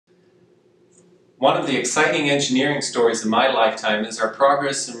One of the exciting engineering stories of my lifetime is our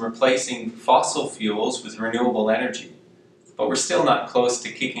progress in replacing fossil fuels with renewable energy. But we're still not close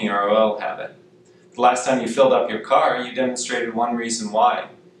to kicking our oil habit. The last time you filled up your car, you demonstrated one reason why.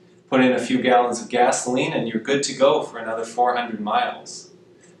 Put in a few gallons of gasoline and you're good to go for another 400 miles.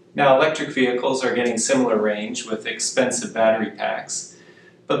 Now, electric vehicles are getting similar range with expensive battery packs,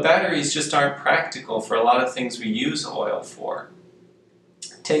 but batteries just aren't practical for a lot of things we use oil for.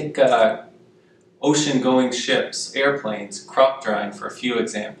 Take ocean-going ships, airplanes, crop drying for a few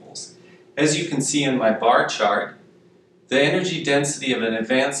examples. As you can see in my bar chart, the energy density of an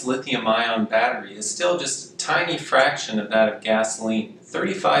advanced lithium-ion battery is still just a tiny fraction of that of gasoline,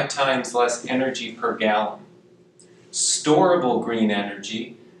 35 times less energy per gallon. Storable green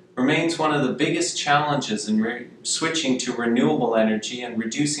energy remains one of the biggest challenges in switching to renewable energy and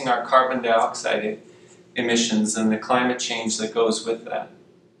reducing our carbon dioxide emissions and the climate change that goes with that.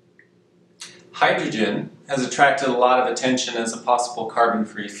 Hydrogen has attracted a lot of attention as a possible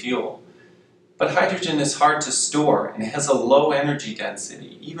carbon-free fuel. But hydrogen is hard to store and has a low energy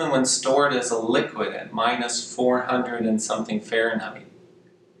density, even when stored as a liquid at -400 and something Fahrenheit.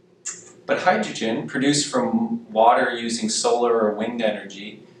 But hydrogen, produced from water using solar or wind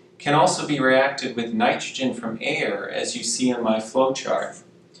energy, can also be reacted with nitrogen from air, as you see in my flowchart.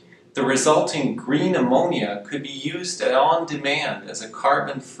 The resulting green ammonia could be used on demand as a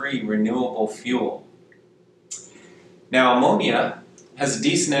carbon-free renewable fuel. Now, ammonia has a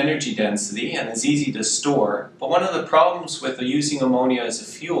decent energy density and is easy to store, but one of the problems with using ammonia as a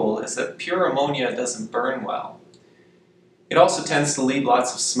fuel is that pure ammonia doesn't burn well. It also tends to leave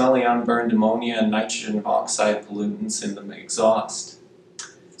lots of smelly unburned ammonia and nitrogen oxide pollutants in the exhaust.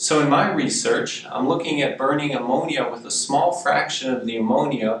 So in my research, I'm looking at burning ammonia with a small fraction of the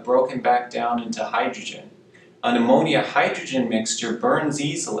ammonia broken back down into hydrogen. An ammonia-hydrogen mixture burns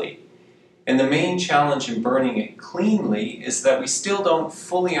easily, and the main challenge in burning it cleanly is that we still don't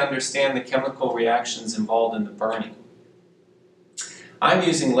fully understand the chemical reactions involved in the burning. I'm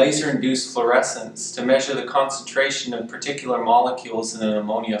using laser-induced fluorescence to measure the concentration of particular molecules in an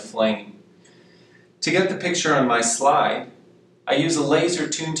ammonia flame. To get the picture on my slide, I use a laser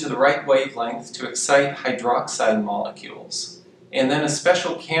tuned to the right wavelength to excite hydroxide molecules, and then a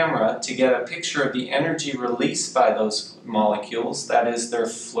special camera to get a picture of the energy released by those molecules, that is, their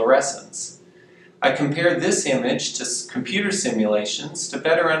fluorescence. I compare this image to computer simulations to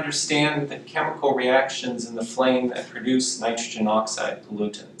better understand the chemical reactions in the flame that produce nitrogen oxide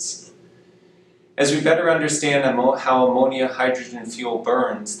pollutants. As we better understand how ammonia-hydrogen fuel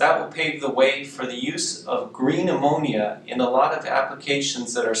burns, that will pave the way for the use of green ammonia in a lot of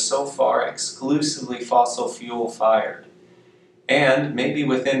applications that are so far exclusively fossil fuel fired. And maybe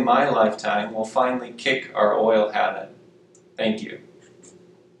within my lifetime, we'll finally kick our oil habit. Thank you.